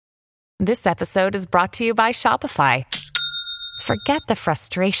This episode is brought to you by Shopify. Forget the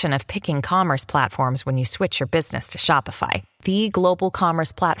frustration of picking commerce platforms when you switch your business to Shopify, the global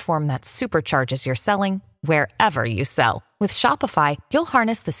commerce platform that supercharges your selling wherever you sell. With Shopify, you'll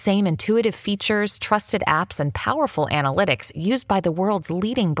harness the same intuitive features, trusted apps, and powerful analytics used by the world's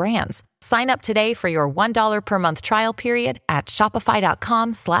leading brands. Sign up today for your $1 per month trial period at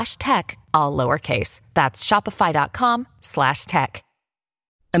shopify.com/tech, all lowercase. That's shopify.com/tech.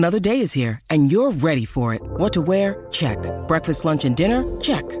 Another day is here, and you're ready for it. What to wear? Check. Breakfast, lunch, and dinner?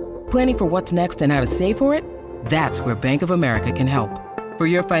 Check. Planning for what's next and how to save for it? That's where Bank of America can help. For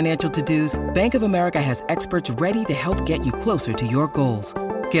your financial to-dos, Bank of America has experts ready to help get you closer to your goals.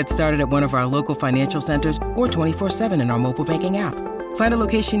 Get started at one of our local financial centers or 24/7 in our mobile banking app. Find a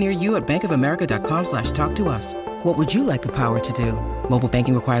location near you at bankofamerica.com/talktous. What would you like the power to do? Mobile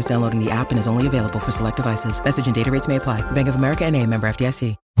banking requires downloading the app and is only available for select devices. Message and data rates may apply. Bank of America N.A., member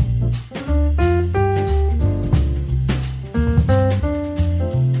FDIC.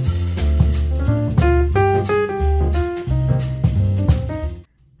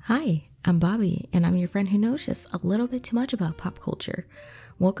 Hi, I'm Bobby, and I'm your friend who knows just a little bit too much about pop culture.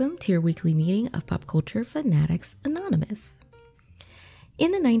 Welcome to your weekly meeting of Pop Culture Fanatics Anonymous.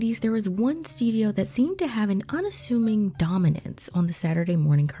 In the 90s, there was one studio that seemed to have an unassuming dominance on the Saturday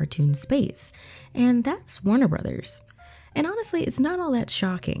morning cartoon space, and that's Warner Brothers. And honestly, it's not all that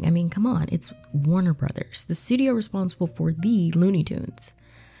shocking. I mean, come on, it's Warner Brothers, the studio responsible for the Looney Tunes.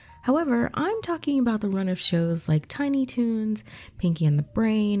 However, I'm talking about the run of shows like Tiny Toons, Pinky and the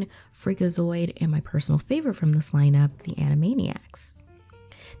Brain, Freakazoid, and my personal favorite from this lineup, the Animaniacs.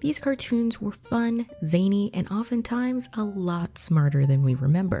 These cartoons were fun, zany, and oftentimes a lot smarter than we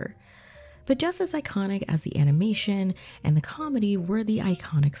remember. But just as iconic as the animation and the comedy were the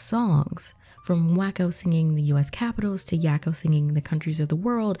iconic songs. From Wacko singing the US Capitals to Yakko singing the countries of the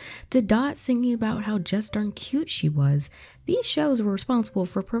world to Dot singing about how just darn cute she was, these shows were responsible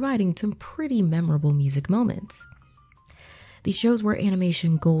for providing some pretty memorable music moments. These shows were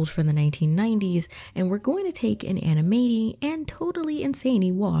animation gold for the 1990s, and we're going to take an animating and totally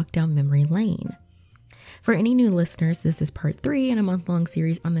insane walk down memory lane. For any new listeners, this is part 3 in a month-long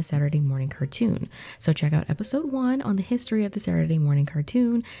series on the Saturday morning cartoon. So check out episode 1 on the history of the Saturday morning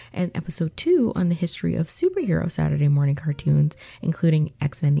cartoon and episode 2 on the history of superhero Saturday morning cartoons, including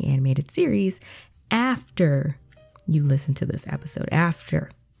X-Men the Animated Series, after you listen to this episode.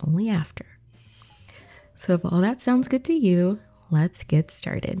 Only after. So if all that sounds good to you, let's get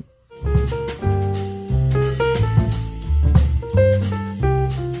started.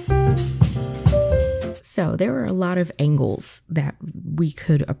 So there are a lot of angles that we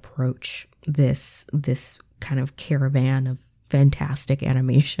could approach this kind of caravan of fantastic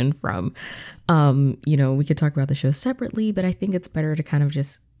animation from. We could talk about the show separately, but I think it's better to kind of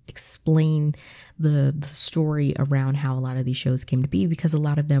just explain the story around how a lot of these shows came to be, because a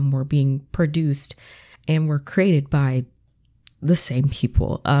lot of them were being produced and were created by the same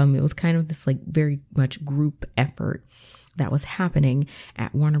people. It was kind of this like very much group effort that was happening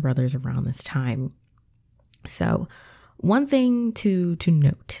at Warner Brothers around this time. So one thing to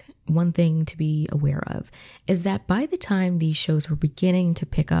note, one thing to be aware of is that by the time these shows were beginning to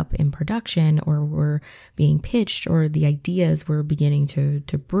pick up in production or were being pitched or the ideas were beginning to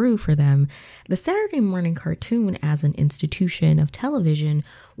brew for them, the Saturday morning cartoon as an institution of television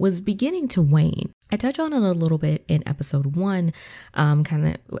was beginning to wane. I touch on it a little bit in episode 1, kind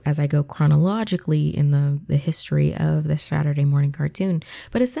of as I go chronologically in the history of the Saturday morning cartoon,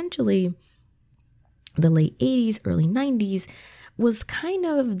 but essentially the late 80s, early 90s was kind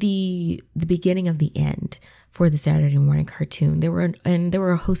of the beginning of the end for the Saturday morning cartoon. There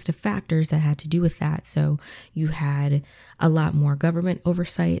were a host of factors that had to do with that. So you had a lot more government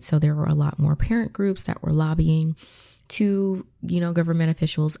oversight. So there were a lot more parent groups that were lobbying to, government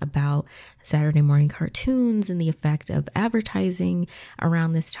officials about Saturday morning cartoons and the effect of advertising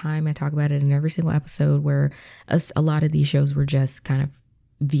around this time. I talk about it in every single episode, where a lot of these shows were just kind of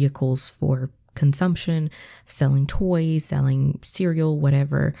vehicles for consumption, selling toys, selling cereal,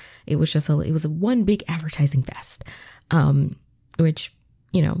 whatever. It was a one big advertising fest, which,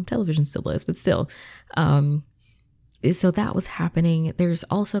 television still is, but still. So that was happening. There's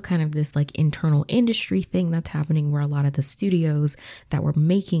also kind of this like internal industry thing that's happening where a lot of the studios that were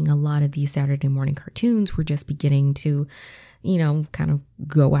making a lot of these Saturday morning cartoons were just beginning to, kind of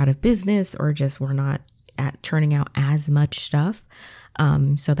go out of business or just were not churning out as much stuff.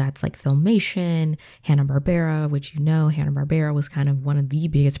 So that's like Filmation, Hanna-Barbera, which Hanna-Barbera was kind of one of the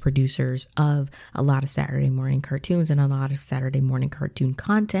biggest producers of a lot of Saturday morning cartoons and a lot of Saturday morning cartoon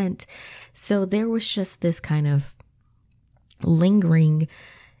content. So there was just this kind of lingering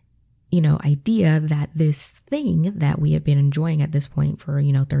idea that this thing that we have been enjoying at this point for,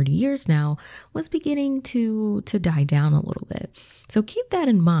 30 years now was beginning to die down a little bit. So keep that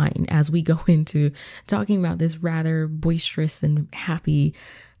in mind as we go into talking about this rather boisterous and happy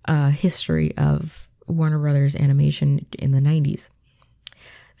history of Warner Brothers animation in the 90s.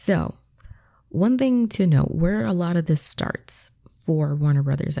 So one thing to note, where a lot of this starts for Warner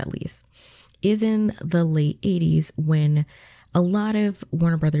Brothers at least, is in the late 80s when a lot of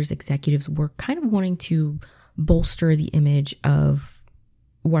Warner Brothers executives were kind of wanting to bolster the image of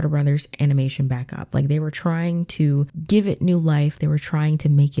Warner Brothers animation back up. Like they were trying to give it new life. They were trying to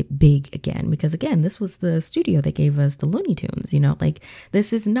make it big again, because again, this was the studio that gave us the Looney Tunes, like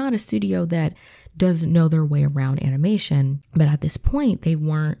this is not a studio that doesn't know their way around animation. But at this point, they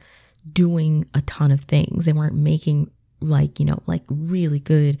weren't doing a ton of things. They weren't making like really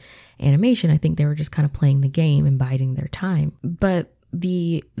good animation. I think they were just kind of playing the game and biding their time. But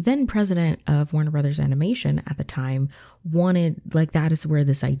the then president of Warner Brothers Animation at the time wanted, that is where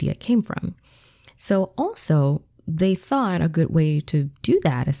this idea came from. So also they thought a good way to do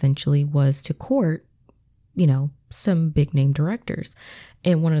that essentially was to court, some big name directors.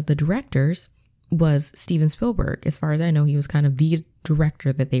 And one of the directors was Steven Spielberg. As far as I know, he was kind of the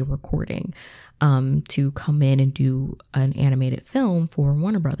director that they were courting to come in and do an animated film for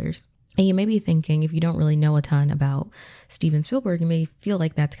Warner Brothers. And you may be thinking, if you don't really know a ton about Steven Spielberg, you may feel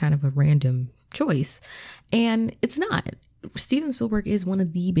like that's kind of a random choice. And it's not. Steven Spielberg is one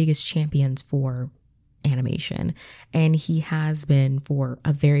of the biggest champions for animation, and he has been for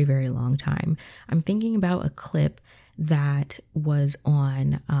a very, very long time. I'm thinking about a clip that was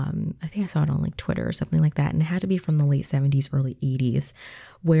on, I think I saw it on Twitter or something like that. And it had to be from the late 70s, early 80s,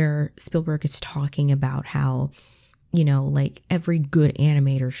 where Spielberg is talking about how, every good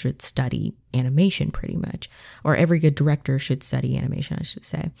animator should study animation pretty much, or every good director should study animation, I should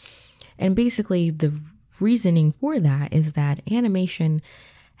say. And basically the reasoning for that is that animation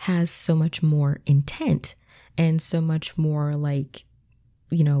has so much more intent and so much more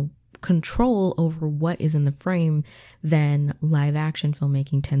control over what is in the frame than live action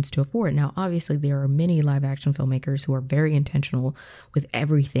filmmaking tends to afford. Now, obviously, there are many live action filmmakers who are very intentional with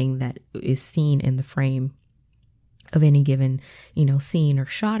everything that is seen in the frame of any given, scene or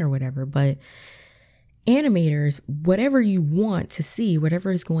shot or whatever. But animators, whatever you want to see,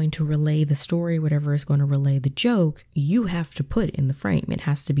 whatever is going to relay the story, whatever is going to relay the joke, you have to put in the frame. It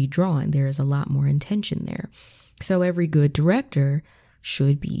has to be drawn. There is a lot more intention there. So every good director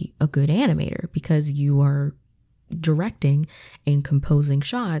should be a good animator because you are directing and composing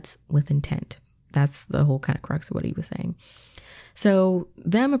shots with intent. That's the whole kind of crux of what he was saying. So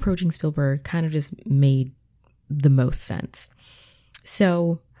them approaching Spielberg kind of just made the most sense.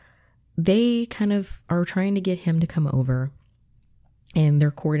 So they kind of are trying to get him to come over, and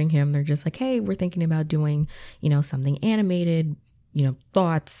they're courting him. They're just like, hey, we're thinking about doing, something animated,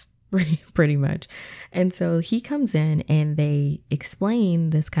 thoughts, pretty much. And so he comes in and they explain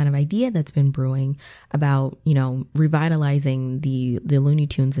this kind of idea that's been brewing about, revitalizing the Looney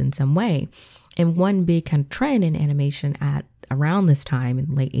Tunes in some way. And one big kind of trend in animation at around this time in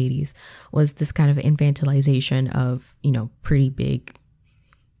the late 80s was this kind of infantilization of, pretty big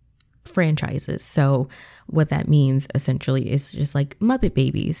franchises. So what that means essentially is just like Muppet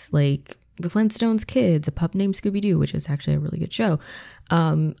Babies, like the Flintstones Kids, A Pup Named Scooby-Doo, which is actually a really good show.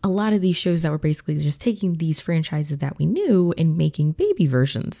 A lot of these shows that were basically just taking these franchises that we knew and making baby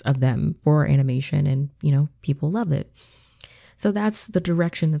versions of them for animation, and, people love it. So that's the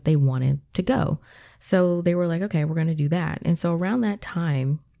direction that they wanted to go. So they were like, okay, we're going to do that. And so around that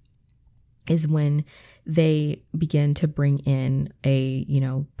time is when they begin to bring in a,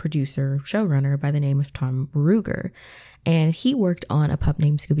 producer, showrunner by the name of Tom Ruegger. And he worked on A Pup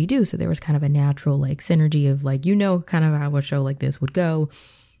Named Scooby-Doo. So there was kind of a natural synergy of kind of how a show like this would go.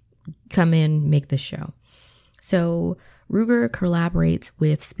 Come in, make this show. So Ruegger collaborates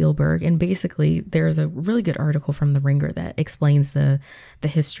with Spielberg, and basically there's a really good article from The Ringer that explains the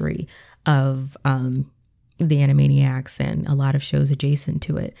history of the Animaniacs and a lot of shows adjacent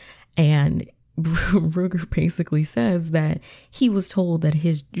to it. And Ruegger basically says that he was told that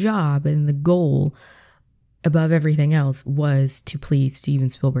his job and the goal above everything else was to please Steven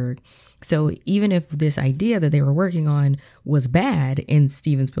Spielberg. So even if this idea that they were working on was bad and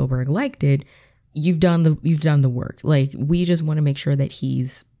Steven Spielberg liked it, you've done the work. We just want to make sure that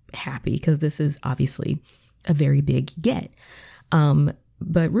he's happy, because this is obviously a very big get.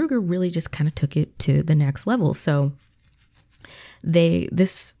 But Ruegger really just kind of took it to the next level. So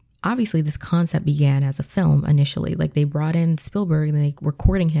this obviously this concept began as a film initially. Like they brought in Spielberg and they were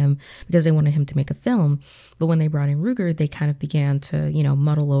courting him because they wanted him to make a film. But when they brought in Ruger, they kind of began to,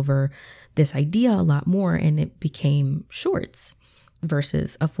 muddle over this idea a lot more, and it became shorts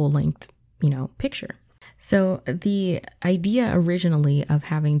versus a full length, picture. So the idea originally of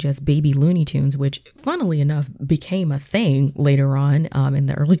having just baby Looney Tunes, which funnily enough became a thing later on in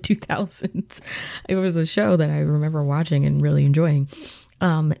the early 2000s, it was a show that I remember watching and really enjoying.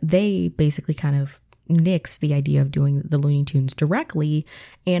 They basically kind of nixed the idea of doing the Looney Tunes directly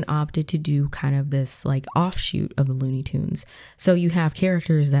and opted to do kind of this like offshoot of the Looney Tunes. So you have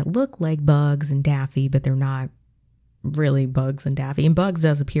characters that look like Bugs and Daffy, but they're not really Bugs and Daffy. And Bugs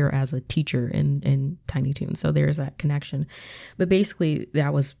does appear as a teacher in Tiny Toons, so there's that connection. But basically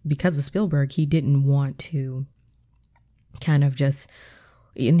that was because of Spielberg. He didn't want to kind of just,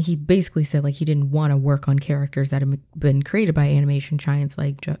 and he basically said like he didn't want to work on characters that had been created by animation giants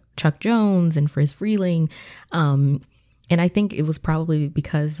like Chuck Jones and Friz Freleng. And I think it was probably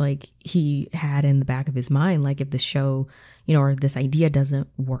because like he had in the back of his mind, like if the show, or this idea doesn't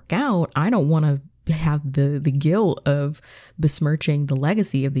work out, I don't want to have the guilt of besmirching the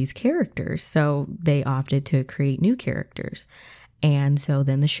legacy of these characters. So they opted to create new characters. And so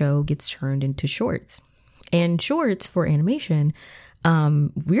then the show gets turned into shorts. And shorts for animation,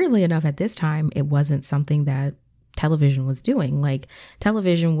 weirdly enough, at this time, it wasn't something that television was doing. Like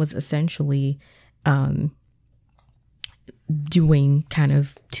television was essentially doing kind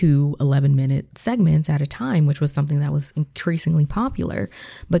of 2 11-minute segments at a time, which was something that was increasingly popular.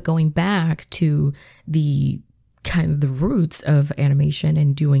 But going back to the kind of the roots of animation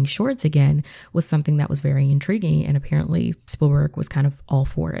and doing shorts again was something that was very intriguing, and apparently Spielberg was kind of all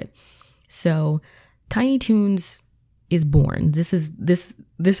for it. So Tiny Toons is born.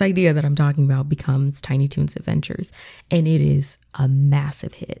 This idea that I'm talking about becomes Tiny Toons Adventures, and it is a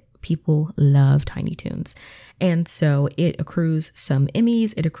massive hit. People love Tiny Toons. And so it accrues some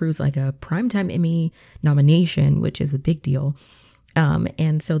Emmys. It accrues like a Primetime Emmy nomination, which is a big deal.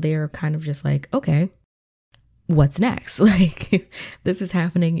 And so they're kind of just like, okay, what's next? Like this is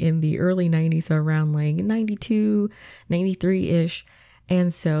happening in the early 90s, so around like 92, 93-ish.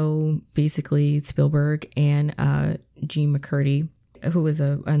 And so basically Spielberg and Gene McCurdy, who is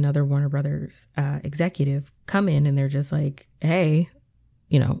another Warner Brothers executive, come in and they're just like, hey,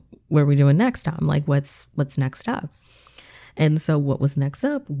 what are we doing next, Tom? Like, what's next up? And so what was next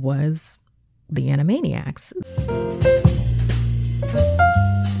up was the Animaniacs.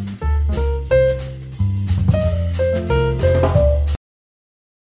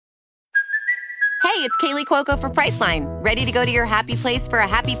 Hey, it's Kaylee Cuoco for Priceline. Ready to go to your happy place for a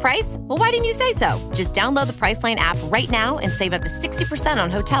happy price? Well, why didn't you say so? Just download the Priceline app right now and save up to 60% on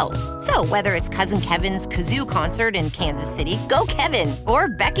hotels. So whether it's Cousin Kevin's Kazoo Concert in Kansas City, go Kevin, or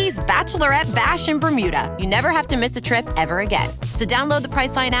Becky's Bachelorette Bash in Bermuda, you never have to miss a trip ever again. So download the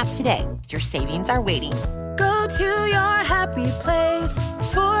Priceline app today. Your savings are waiting. Go to your happy place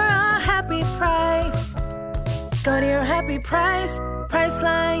for a happy price. Go to your happy price,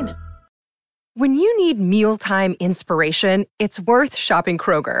 Priceline. When you need mealtime inspiration, it's worth shopping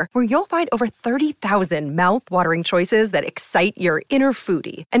Kroger, where you'll find over 30,000 mouth-watering choices that excite your inner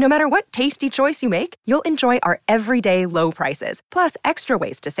foodie. And no matter what tasty choice you make, you'll enjoy our everyday low prices, plus extra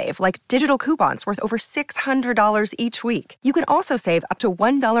ways to save, like digital coupons worth over $600 each week. You can also save up to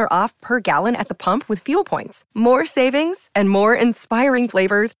 $1 off per gallon at the pump with fuel points. More savings and more inspiring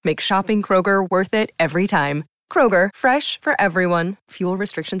flavors make shopping Kroger worth it every time. Kroger, fresh for everyone. Fuel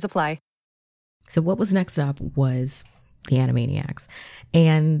restrictions apply. So what was next up was the Animaniacs.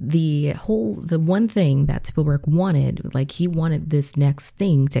 And the one thing that Spielberg wanted, like he wanted this next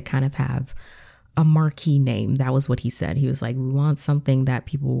thing to kind of have a marquee name. That was what he said. He was like, we want something that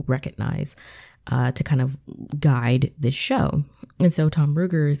people recognize to kind of guide this show. And so Tom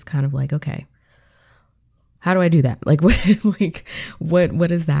Ruegger is kind of like, okay, how do I do that? Like,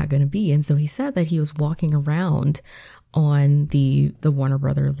 what is that going to be? And so he said that he was walking around on the Warner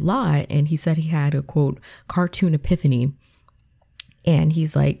Brothers lot, and he said he had a quote cartoon epiphany, and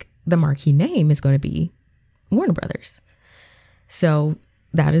he's like, the marquee name is going to be Warner Brothers. So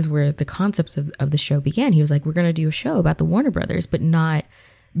that is where the concepts of the show began. He was like, we're going to do a show about the Warner Brothers, but not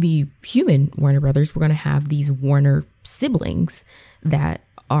the human Warner Brothers. We're going to have these Warner siblings that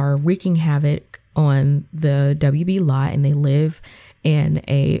are wreaking havoc on the WB lot, and they live in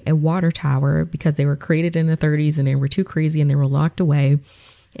a water tower because they were created in the 30s and they were too crazy and they were locked away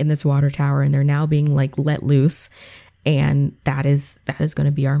in this water tower, and they're now being like let loose. And that is going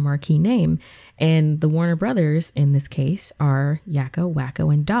to be our marquee name. And the Warner Brothers in this case are Yakko,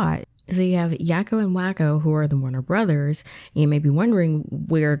 Wakko, and Dot. So you have Yakko and Wacko, who are the Warner Brothers. You may be wondering,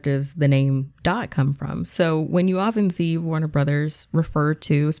 where does the name Dot come from? So when you often see Warner Brothers referred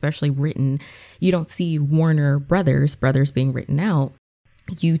to, especially written, you don't see Warner Brothers being written out.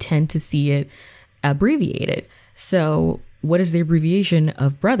 You tend to see it abbreviated. So what is the abbreviation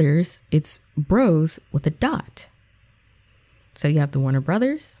of brothers? It's bros with a dot. So you have the Warner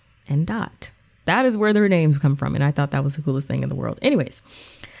Brothers and Dot. That is where their names come from. And I thought that was the coolest thing in the world. Anyways,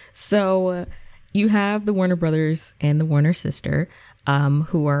 so you have the Warner Brothers and the Warner sister,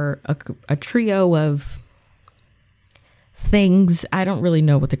 who are a trio of things. I don't really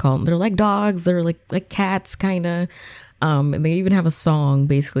know what to call them. They're like dogs. They're like cats, kind of. And they even have a song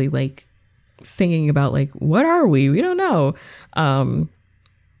basically like singing about like, what are we? We don't know.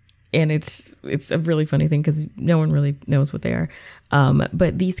 And it's a really funny thing because no one really knows what they are.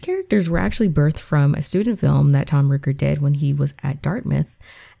 But these characters were actually birthed from a student film that Tom Ruegger did when he was at Dartmouth.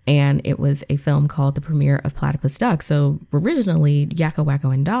 And it was a film called The Premiere of Platypus Duck. So originally, Yakko,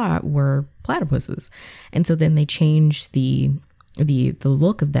 Wacko, and Dot were platypuses. And so then they changed the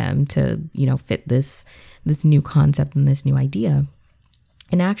look of them to, fit this new concept and this new idea.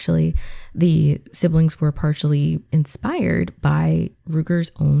 And actually, the siblings were partially inspired by Ruegger's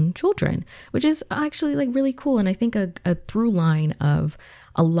own children, which is actually like really cool. And I think a through line of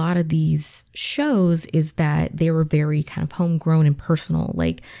a lot of these shows is that they were very kind of homegrown and personal.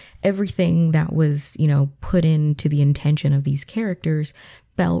 Like everything that was, put into the intention of these characters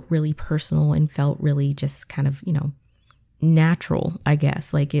felt really personal and felt really just kind of, natural, I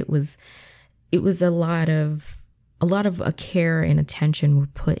guess. Like it was a lot of care and attention were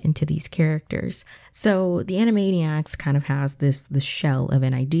put into these characters. So the Animaniacs kind of has this shell of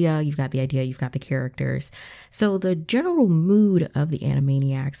an idea. You've got the idea, you've got the characters. So the general mood of the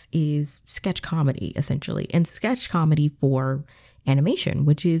Animaniacs is sketch comedy, essentially, and sketch comedy for animation,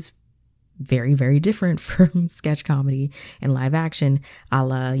 which is very, very different from sketch comedy and live action a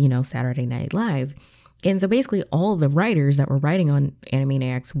la, Saturday Night Live. And so basically all of the writers that were writing on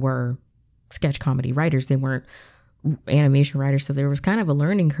Animaniacs were sketch comedy writers. They weren't animation writers. So there was kind of a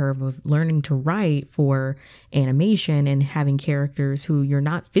learning curve of learning to write for animation and having characters who you're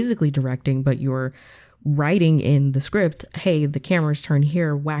not physically directing, but you're writing in the script. Hey, the camera's turned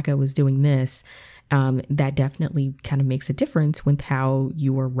here. Wacko is doing this. That definitely kind of makes a difference with how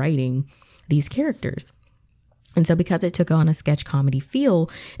you are writing these characters. And so because it took on a sketch comedy feel,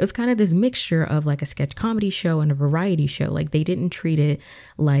 it was kind of this mixture of like a sketch comedy show and a variety show. Like they didn't treat it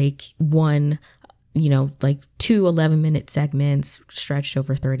like one, like 2 11-minute segments stretched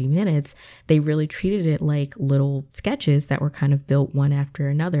over 30 minutes. They really treated it like little sketches that were kind of built one after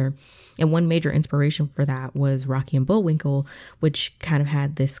another. And one major inspiration for that was Rocky and Bullwinkle, which kind of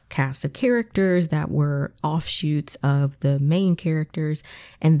had this cast of characters that were offshoots of the main characters.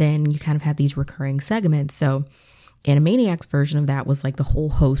 And then you kind of had these recurring segments. So Animaniacs' version of that was like the whole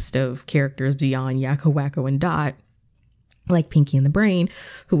host of characters beyond Yakko, Wacko, and Dot, like Pinky and the Brain,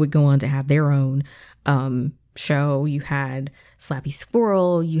 who would go on to have their own show. You had Slappy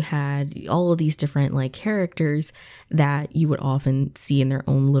Squirrel, you had all of these different like characters that you would often see in their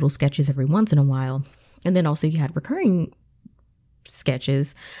own little sketches every once in a while. And then also you had recurring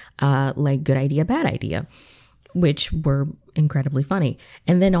sketches like Good Idea, Bad Idea, which were incredibly funny.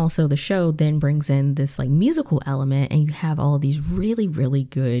 And then also the show then brings in this like musical element, and you have all of these really, really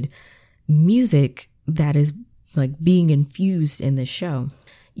good music that is like being infused in this show.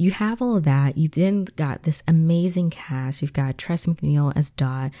 You have all of that. You then got this amazing cast. You've got Tress MacNeille as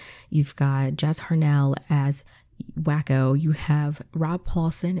Dot. You've got Jess Harnell as Wacko. You have Rob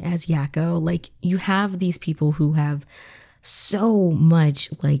Paulsen as Yakko. Like you have these people who have so much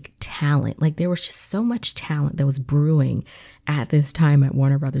like talent. Like there was just so much talent that was brewing at this time at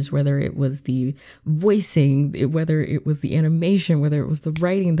Warner Brothers, whether it was the voicing, whether it was the animation, whether it was the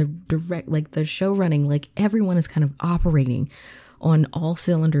writing, the direct, like the show running, like everyone is kind of operating on all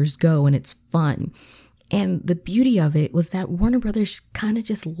cylinders go, and it's fun. And the beauty of it was that Warner Brothers kind of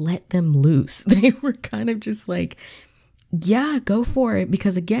just let them loose. They were kind of just like, yeah, go for it.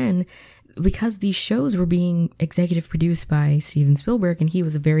 Because again, because these shows were being executive produced by Steven Spielberg, and he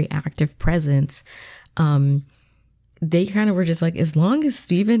was a very active presence, they kind of were just like, as long as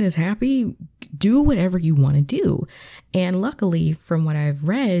Steven is happy, do whatever you want to do. And luckily, from what I've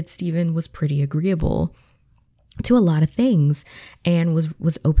read, Steven was pretty agreeable to a lot of things and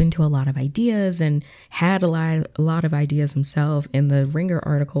was open to a lot of ideas and had a lot of ideas himself. In the Ringer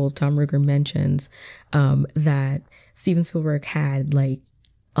article, Tom Ruegger mentions that Steven Spielberg had like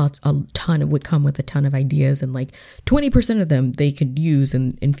a ton, would come with a ton of ideas, and like 20% of them they could use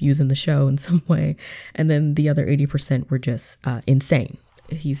and infuse in the show in some way, and then the other 80% were just insane.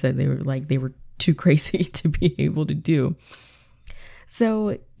 he said they were too crazy to be able to do.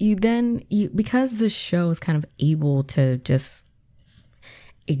 So because this show is kind of able to just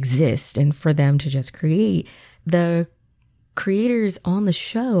exist and for them to just create, the creators on the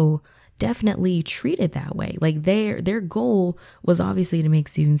show definitely treated that way. Like their goal was obviously to make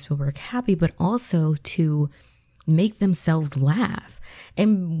Steven Spielberg happy, but also to make themselves laugh.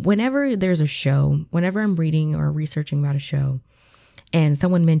 And whenever there's a show, whenever I'm reading or researching about a show and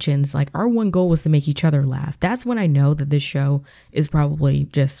someone mentions like our one goal was to make each other laugh, that's when I know that this show is probably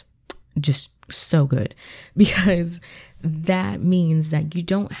just so good, because that means that you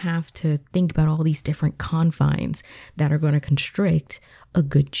don't have to think about all these different confines that are going to constrict a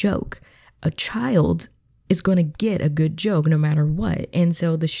good joke. A child is going to get a good joke no matter what. And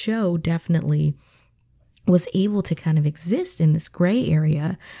so the show definitely was able to kind of exist in this gray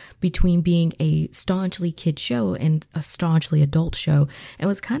area between being a staunchly kid show and a staunchly adult show. And it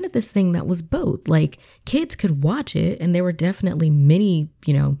was kind of this thing that was both. Like kids could watch it, and there were definitely many,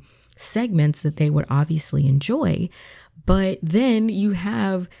 segments that they would obviously enjoy. But then you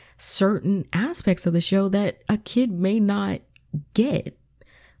have certain aspects of the show that a kid may not get,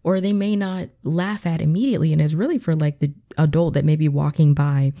 or they may not laugh at immediately. And it's really for like the adult that may be walking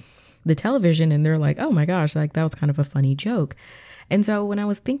by the television and they're like, oh my gosh, like that was kind of a funny joke. And so when I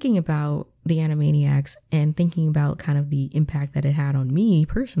was thinking about the Animaniacs and thinking about kind of the impact that it had on me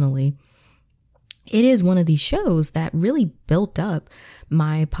personally, it is one of these shows that really built up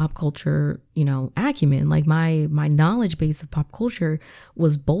my pop culture, acumen. Like my knowledge base of pop culture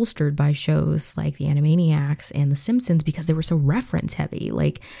was bolstered by shows like the Animaniacs and the Simpsons, because they were so reference heavy.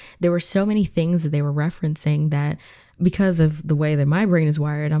 Like there were so many things that they were referencing that, because of the way that my brain is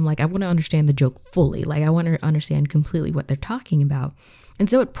wired, I'm like, I want to understand the joke fully. Like I want to understand completely what they're talking about. And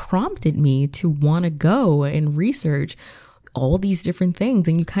so it prompted me to want to go and research all these different things.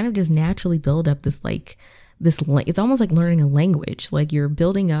 And you kind of just naturally build up this it's almost like learning a language. Like you're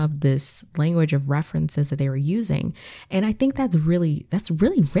building up this language of references that they were using. And I think that's really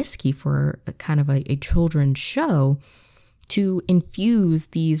risky for a kind of a children's show, to infuse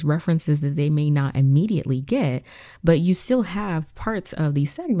these references that they may not immediately get, but you still have parts of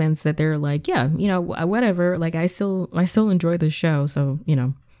these segments that they're like, yeah, whatever. Like I still enjoy the show. So,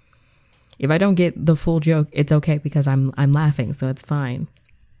 if I don't get the full joke, it's okay, because I'm laughing. So it's fine.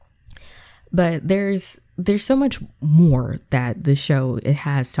 But there's so much more that the show it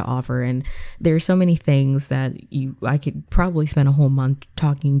has to offer. And there's so many things that I could probably spend a whole month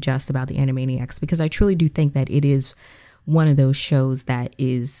talking just about the Animaniacs, because I truly do think that it is one of those shows that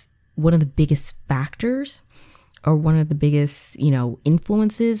is one of the biggest factors, or one of the biggest,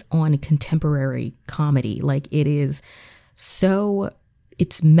 influences on contemporary comedy. Like it is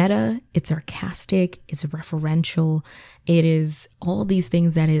it's meta, it's sarcastic, it's referential. It is all these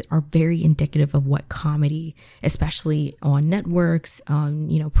things that are very indicative of what comedy, especially on networks, on,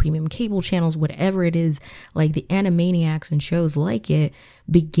 premium cable channels, whatever it is, like the Animaniacs and shows like it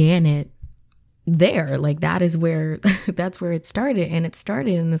began it there. Like that's where it started. And it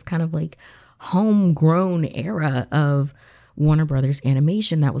started in this kind of like homegrown era of Warner Brothers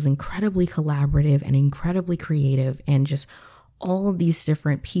animation that was incredibly collaborative and incredibly creative, and just all of these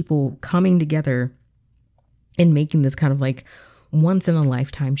different people coming together and making this kind of like once in a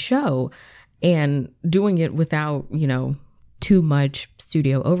lifetime show, and doing it without, too much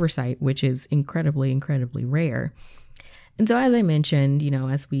studio oversight, which is incredibly, incredibly rare. And so, as I mentioned,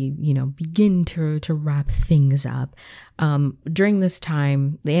 as we, begin to wrap things up, during this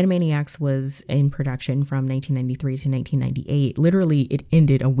time, the Animaniacs was in production from 1993 to 1998. Literally, it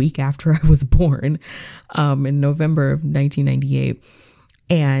ended a week after I was born, in November of 1998.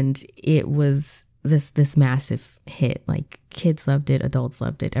 And it was this massive hit. Like kids loved it, adults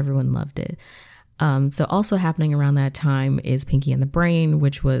loved it, everyone loved it. So also happening around that time is Pinky and the Brain,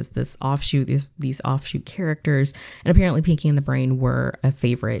 which was this offshoot, these offshoot characters. And apparently Pinky and the Brain were a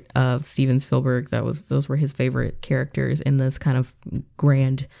favorite of Steven Spielberg. Those were his favorite characters in this kind of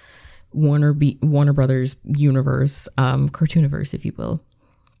grand Warner Brothers universe, cartooniverse, if you will.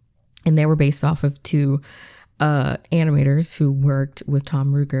 And they were based off of two animators who worked with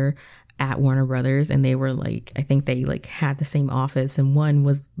Tom Ruegger at Warner Brothers, and they were like, I think they like had the same office, and one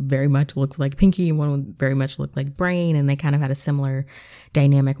was very much looked like Pinky and one very much looked like Brain, and they kind of had a similar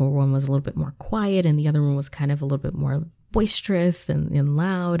dynamic where one was a little bit more quiet and the other one was kind of a little bit more boisterous and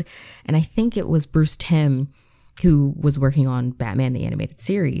loud. And I think it was Bruce Timm, who was working on Batman the Animated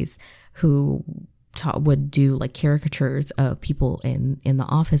Series, who would do like caricatures of people in the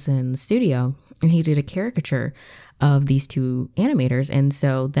office and in the studio, and he did a caricature of these two animators. And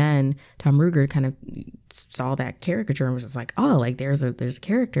so then Tom Ruegger kind of saw that caricature and was just like, oh, like there's a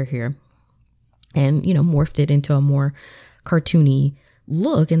character here, and morphed it into a more cartoony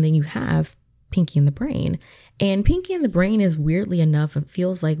look. And then you have Pinky and the Brain. And Pinky and the Brain is, weirdly enough, it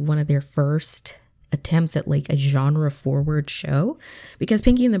feels like one of their first attempts at like a genre forward show, because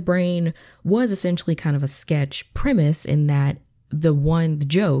Pinky and the Brain was essentially kind of a sketch premise in that the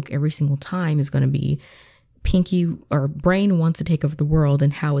joke every single time is going to be Pinky or Brain wants to take over the world,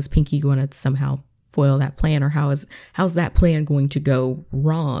 and how is Pinky going to somehow foil that plan, or how's that plan going to go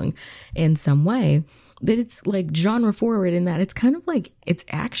wrong in some way. That it's like genre forward in that it's kind of like it's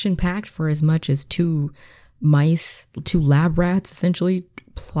action packed for as much as two lab rats essentially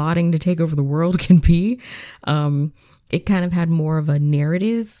plotting to take over the world can be. It kind of had more of a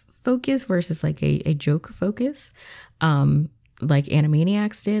narrative focus versus like a joke focus, like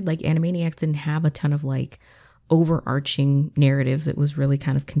Animaniacs did. Like Animaniacs didn't have a ton of like overarching narratives. It was really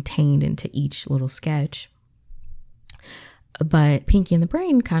kind of contained into each little sketch. But Pinky and the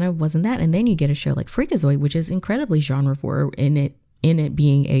Brain kind of wasn't that. And then you get a show like Freakazoid, which is incredibly genre forward in it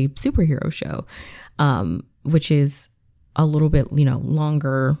being a superhero show, which is a little bit,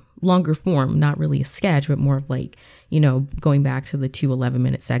 longer form, not really a sketch, but more of like, going back to the 2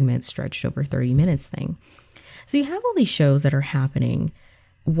 11-minute segments stretched over 30 minutes thing. So you have all these shows that are happening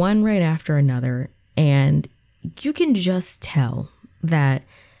one right after another, and you can just tell that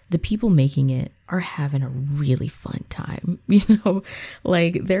the people making it are having a really fun time,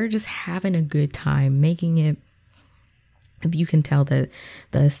 like they're just having a good time making it. You can tell that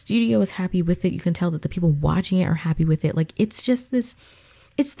the studio is happy with it. You can tell that the people watching it are happy with it. Like it's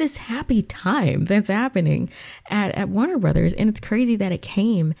this happy time that's happening at Warner Brothers. And it's crazy that it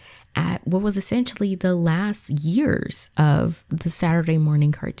came at what was essentially the last years of the Saturday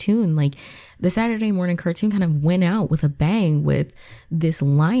morning cartoon. Like the Saturday morning cartoon kind of went out with a bang with this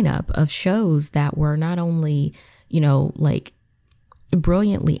lineup of shows that were not only, like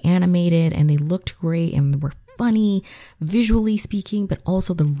brilliantly animated, and they looked great and were funny visually speaking, but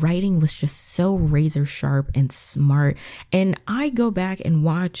also the writing was just so razor sharp and smart. And I go back and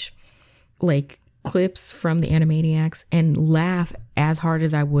watch like clips from the Animaniacs and laugh as hard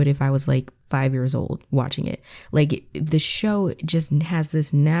as I would if I was like 5 years old watching it. Like the show just has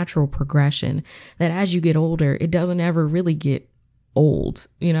this natural progression that as you get older, it doesn't ever really get old,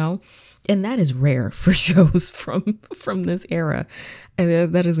 and that is rare for shows from this era.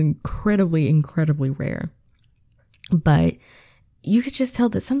 And that is incredibly rare. But you could just tell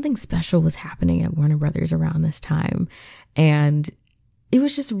that something special was happening at Warner Brothers around this time. And it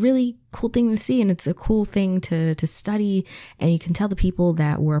was just a really cool thing to see. And it's a cool thing to study. And you can tell the people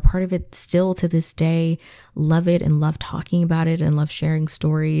that were a part of it still to this day love it and love talking about it and love sharing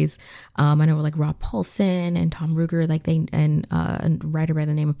stories. I know like Rob Paulson and Tom Ruegger, like and a writer by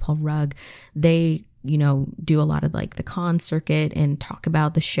the name of Paul Rugg, they do a lot of like the con circuit and talk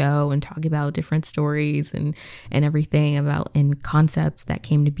about the show and talk about different stories and everything about and concepts that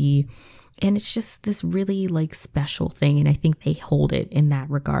came to be. And it's just this really like special thing. And I think they hold it in that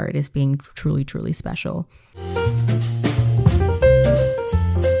regard as being truly, truly special.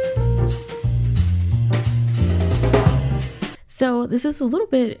 So this is a little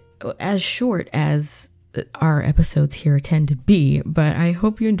bit as short as our episodes here tend to be, but I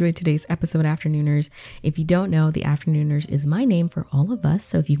hope you enjoyed today's episode, Afternooners. If you don't know, the Afternooners is my name for all of us.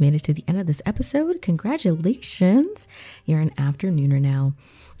 So if you've made it to the end of this episode, congratulations. You're an Afternooner now.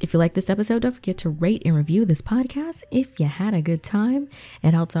 If you like this episode, don't forget to rate and review this podcast. If you had a good time,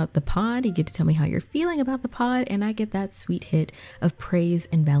 it helps out the pod. You get to tell me how you're feeling about the pod, and I get that sweet hit of praise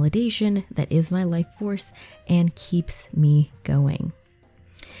and validation that is my life force and keeps me going.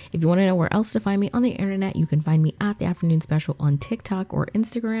 If you want to know where else to find me on the internet, you can find me at The Afternoon Special on TikTok or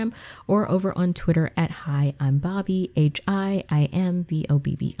Instagram, or over on Twitter at Hi, I'm Bobby, HIIMBOBBI.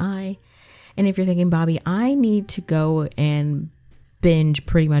 And if you're thinking, Bobby, I need to go and binge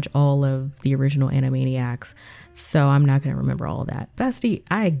pretty much all of the original Animaniacs, so I'm not going to remember all of that. Bestie,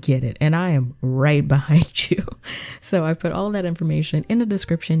 I get it, and I am right behind you. So I put all of that information in the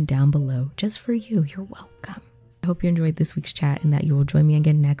description down below just for you. You're welcome. I hope you enjoyed this week's chat and that you will join me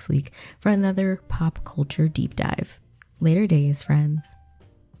again next week for another pop culture deep dive. Later days, friends.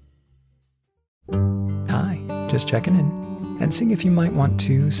 Hi, just checking in and seeing if you might want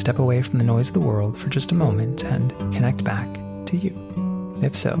to step away from the noise of the world for just a moment and connect back to you.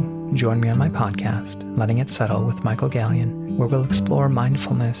 If so, join me on my podcast, Letting It Settle with Michael Gallion, where we'll explore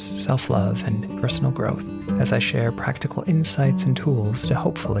mindfulness, self-love, and personal growth as I share practical insights and tools to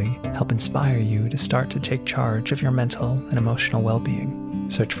hopefully help inspire you to start to take charge of your mental and emotional well-being.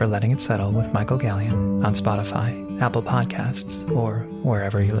 Search for Letting It Settle with Michael Gallion on Spotify, Apple Podcasts, or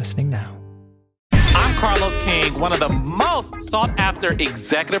wherever you're listening now. I'm Carlos King, one of the most sought-after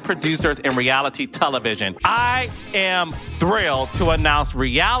executive producers in reality television. I am thrilled to announce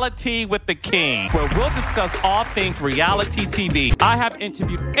Reality with the King, where we'll discuss all things reality TV. I have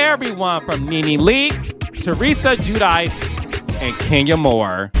interviewed everyone from Nene Leakes, Teresa Giudice, and Kenya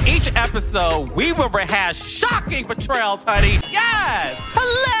Moore. Each episode, we will rehash shocking betrayals, honey. Yes!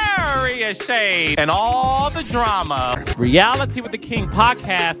 Hilarious shade and all the drama. Reality with the King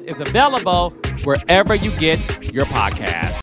podcast is available wherever you get your podcasts.